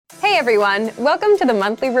Hey everyone, welcome to the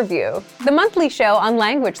Monthly Review, the monthly show on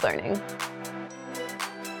language learning,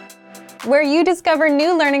 where you discover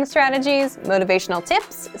new learning strategies, motivational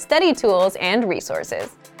tips, study tools, and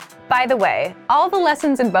resources. By the way, all the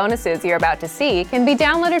lessons and bonuses you're about to see can be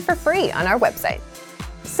downloaded for free on our website.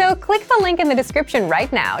 So click the link in the description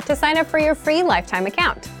right now to sign up for your free lifetime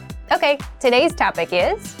account. Okay, today's topic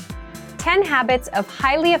is 10 habits of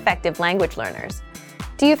highly effective language learners.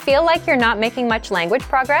 Do you feel like you're not making much language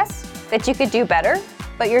progress? That you could do better,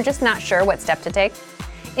 but you're just not sure what step to take?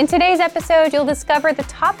 In today's episode, you'll discover the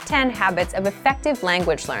top 10 habits of effective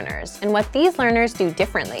language learners and what these learners do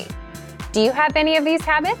differently. Do you have any of these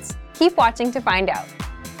habits? Keep watching to find out.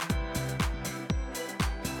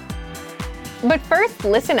 But first,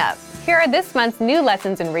 listen up. Here are this month's new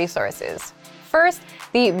lessons and resources. First,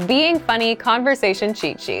 the Being Funny Conversation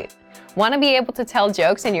Cheat Sheet. Want to be able to tell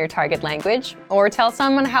jokes in your target language, or tell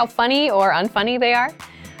someone how funny or unfunny they are?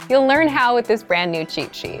 You'll learn how with this brand new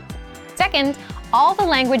cheat sheet. Second, all the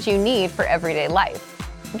language you need for everyday life.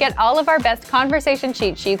 Get all of our best conversation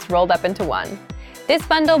cheat sheets rolled up into one. This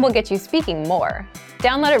bundle will get you speaking more.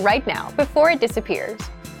 Download it right now before it disappears.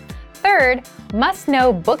 Third,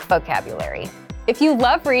 must-know book vocabulary. If you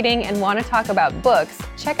love reading and want to talk about books,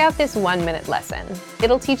 check out this 1-minute lesson.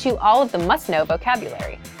 It'll teach you all of the must-know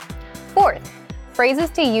vocabulary. Fourth, phrases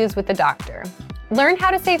to use with the doctor. Learn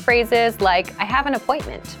how to say phrases like, I have an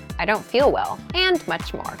appointment, I don't feel well, and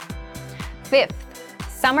much more. Fifth,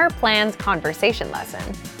 summer plans conversation lesson.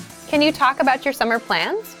 Can you talk about your summer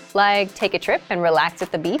plans? Like take a trip and relax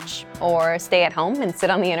at the beach, or stay at home and sit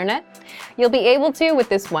on the internet? You'll be able to with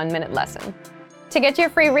this 1-minute lesson. To get your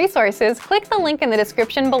free resources, click the link in the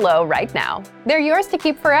description below right now. They're yours to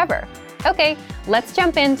keep forever. Okay, let's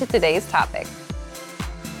jump into today's topic.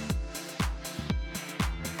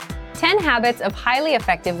 10 habits of highly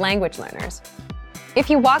effective language learners. If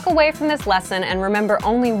you walk away from this lesson and remember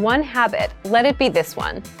only one habit, let it be this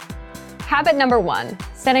one. Habit number 1,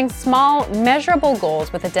 setting small, measurable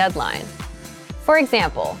goals with a deadline. For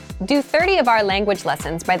example, do 30 of our language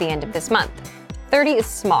lessons by the end of this month. 30 is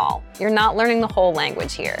small. You're not learning the whole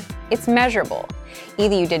language here. It's measurable.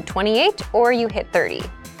 Either you did 28 or you hit 30,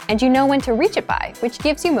 and you know when to reach it by, which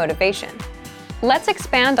gives you motivation. Let's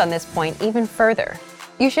expand on this point even further.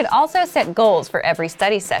 You should also set goals for every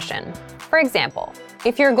study session. For example,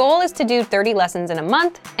 if your goal is to do 30 lessons in a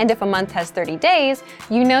month, and if a month has 30 days,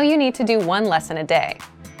 you know you need to do 1 lesson a day.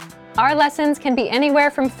 Our lessons can be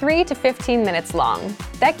anywhere from 3 to 15 minutes long.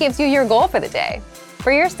 That gives you your goal for the day.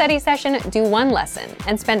 For your study session, do 1 lesson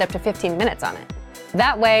and spend up to 15 minutes on it.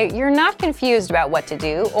 That way, you're not confused about what to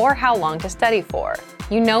do or how long to study for.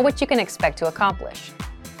 You know what you can expect to accomplish.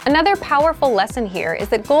 Another powerful lesson here is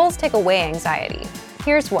that goals take away anxiety.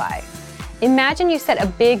 Here's why. Imagine you set a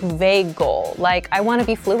big, vague goal, like I want to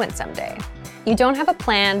be fluent someday. You don't have a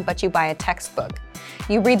plan, but you buy a textbook.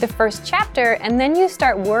 You read the first chapter, and then you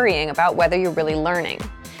start worrying about whether you're really learning.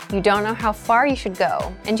 You don't know how far you should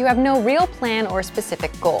go, and you have no real plan or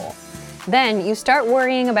specific goal. Then you start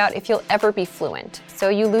worrying about if you'll ever be fluent, so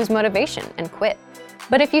you lose motivation and quit.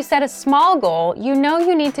 But if you set a small goal, you know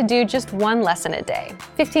you need to do just 1 lesson a day,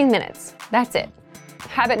 15 minutes, that's it.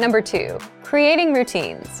 Habit number 2, creating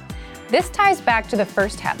routines. This ties back to the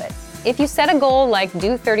first habit. If you set a goal like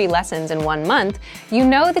do 30 lessons in 1 month, you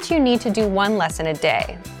know that you need to do 1 lesson a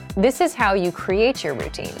day. This is how you create your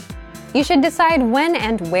routine. You should decide when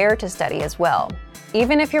and where to study as well.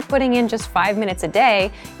 Even if you're putting in just 5 minutes a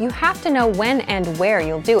day, you have to know when and where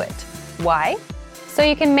you'll do it. Why? So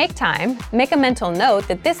you can make time, make a mental note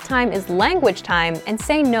that this time is language time, and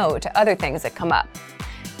say no to other things that come up.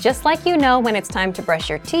 Just like you know when it's time to brush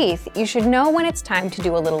your teeth, you should know when it's time to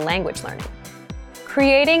do a little language learning.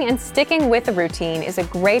 Creating and sticking with a routine is a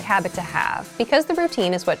great habit to have because the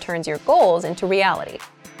routine is what turns your goals into reality.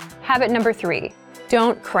 Habit number 3,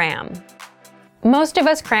 don't cram. Most of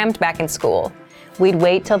us crammed back in school. We'd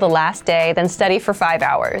wait till the last day, then study for 5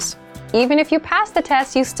 hours. Even if you pass the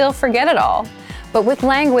test, you still forget it all. But with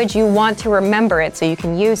language, you want to remember it so you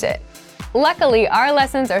can use it. Luckily, our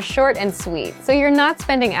lessons are short and sweet, so you're not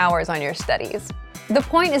spending hours on your studies. The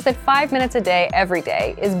point is that 5 minutes a day every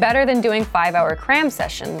day is better than doing 5-hour cram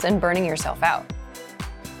sessions and burning yourself out.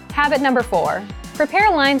 Habit number 4, prepare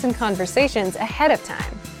lines and conversations ahead of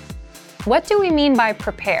time. What do we mean by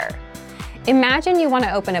prepare? Imagine you want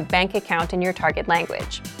to open a bank account in your target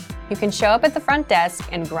language. You can show up at the front desk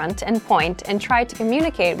and grunt and point and try to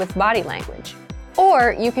communicate with body language.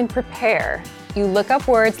 Or you can prepare. You look up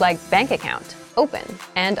words like bank account, open,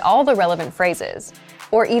 and all the relevant phrases.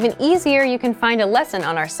 Or even easier, you can find a lesson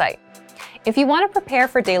on our site. If you want to prepare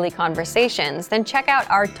for daily conversations, then check out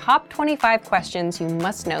our top 25 questions you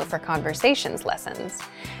must know for conversations lessons.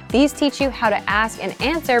 These teach you how to ask and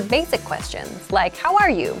answer basic questions like how are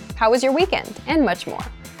you, how was your weekend, and much more.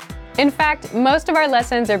 In fact, most of our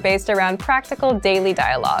lessons are based around practical daily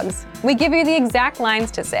dialogues. We give you the exact lines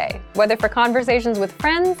to say, whether for conversations with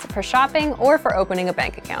friends, for shopping, or for opening a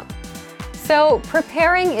bank account. So,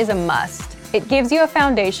 preparing is a must. It gives you a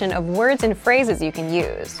foundation of words and phrases you can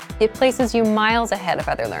use. It places you miles ahead of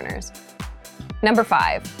other learners. Number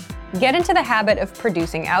 5, get into the habit of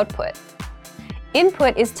producing output.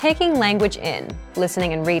 Input is taking language in,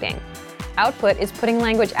 listening and reading. Output is putting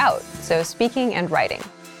language out, so speaking and writing.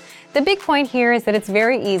 The big point here is that it's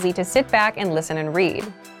very easy to sit back and listen and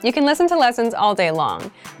read. You can listen to lessons all day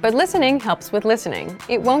long, but listening helps with listening.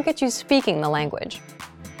 It won't get you speaking the language.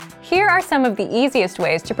 Here are some of the easiest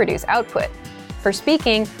ways to produce output. For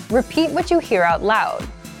speaking, repeat what you hear out loud.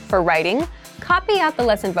 For writing, copy out the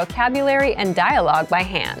lesson vocabulary and dialogue by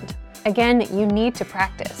hand. Again, you need to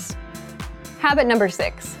practice. Habit number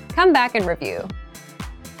 6, come back and review.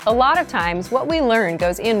 A lot of times, what we learn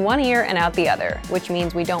goes in one ear and out the other, which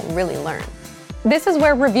means we don't really learn. This is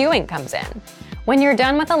where reviewing comes in. When you're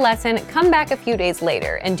done with a lesson, come back a few days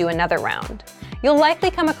later and do another round. You'll likely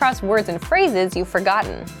come across words and phrases you've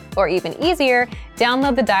forgotten. Or even easier,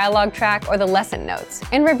 download the dialogue track or the lesson notes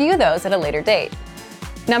and review those at a later date.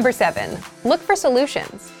 Number 7, look for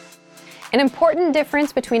solutions. An important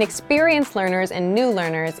difference between experienced learners and new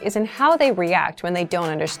learners is in how they react when they don't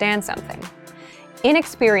understand something.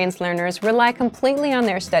 Inexperienced learners rely completely on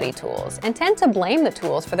their study tools and tend to blame the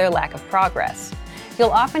tools for their lack of progress.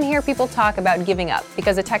 You'll often hear people talk about giving up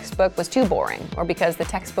because a textbook was too boring or because the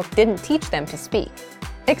textbook didn't teach them to speak.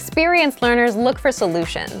 Experienced learners look for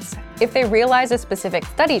solutions. If they realize a specific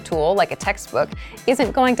study tool, like a textbook,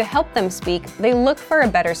 isn't going to help them speak, they look for a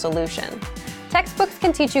better solution. Textbooks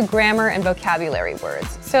can teach you grammar and vocabulary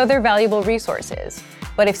words, so they're valuable resources.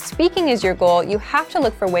 But if speaking is your goal, you have to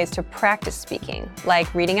look for ways to practice speaking,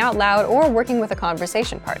 like reading out loud or working with a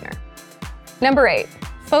conversation partner. Number 8,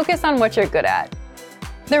 focus on what you're good at.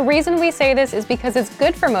 The reason we say this is because it's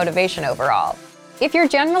good for motivation overall. If you're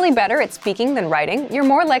generally better at speaking than writing, you're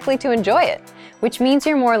more likely to enjoy it, which means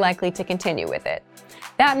you're more likely to continue with it.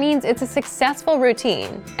 That means it's a successful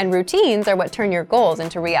routine, and routines are what turn your goals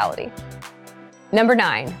into reality. Number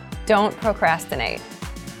 9, don't procrastinate.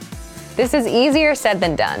 This is easier said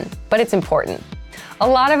than done, but it's important. A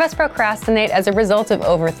lot of us procrastinate as a result of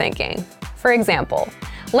overthinking. For example,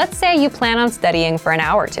 let's say you plan on studying for an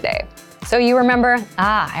hour today. So you remember,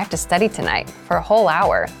 I have to study tonight for a whole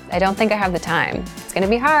hour. I don't think I have the time. It's gonna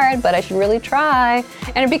be hard, but I should really try.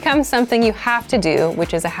 And it becomes something you have to do,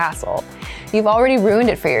 which is a hassle. You've already ruined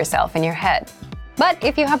it for yourself in your head. But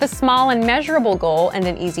if you have a small and measurable goal and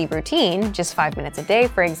an easy routine, just 5 minutes a day,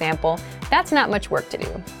 for example, that's not much work to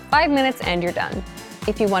do. 5 minutes and you're done.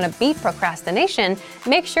 If you want to beat procrastination,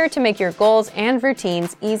 make sure to make your goals and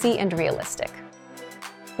routines easy and realistic.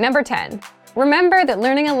 Number 10, remember that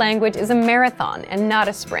learning a language is a marathon and not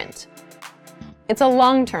a sprint. It's a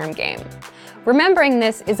long-term game. Remembering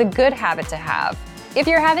this is a good habit to have. If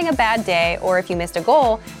you're having a bad day or if you missed a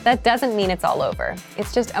goal, that doesn't mean it's all over.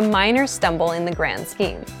 It's just a minor stumble in the grand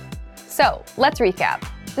scheme. So, let's recap.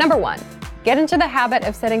 Number 1, get into the habit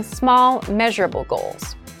of setting small, measurable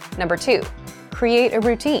goals. Number 2, create a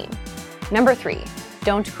routine. Number 3,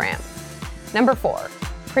 don't cram. Number 4,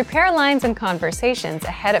 prepare lines and conversations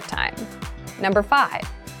ahead of time. Number 5,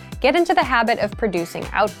 get into the habit of producing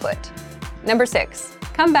output. Number 6,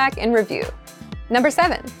 come back and review. Number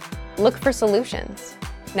 7, look for solutions.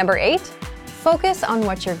 Number 8, focus on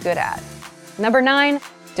what you're good at. Number 9,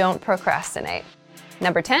 don't procrastinate.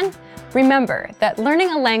 Number 10, remember that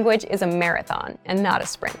learning a language is a marathon and not a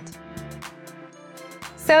sprint.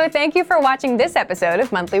 So thank you for watching this episode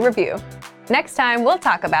of Monthly Review. Next time, we'll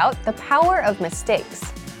talk about the power of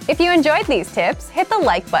mistakes. If you enjoyed these tips, hit the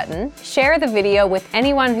like button, share the video with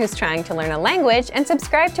anyone who's trying to learn a language, and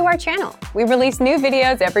subscribe to our channel. We release new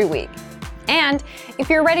videos every week. And if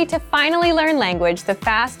you're ready to finally learn language the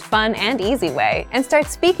fast, fun, and easy way, and start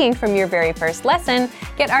speaking from your very first lesson,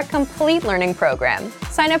 get our complete learning program.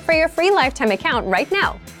 Sign up for your free lifetime account right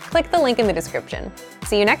now. Click the link in the description.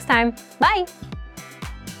 See you next time. Bye!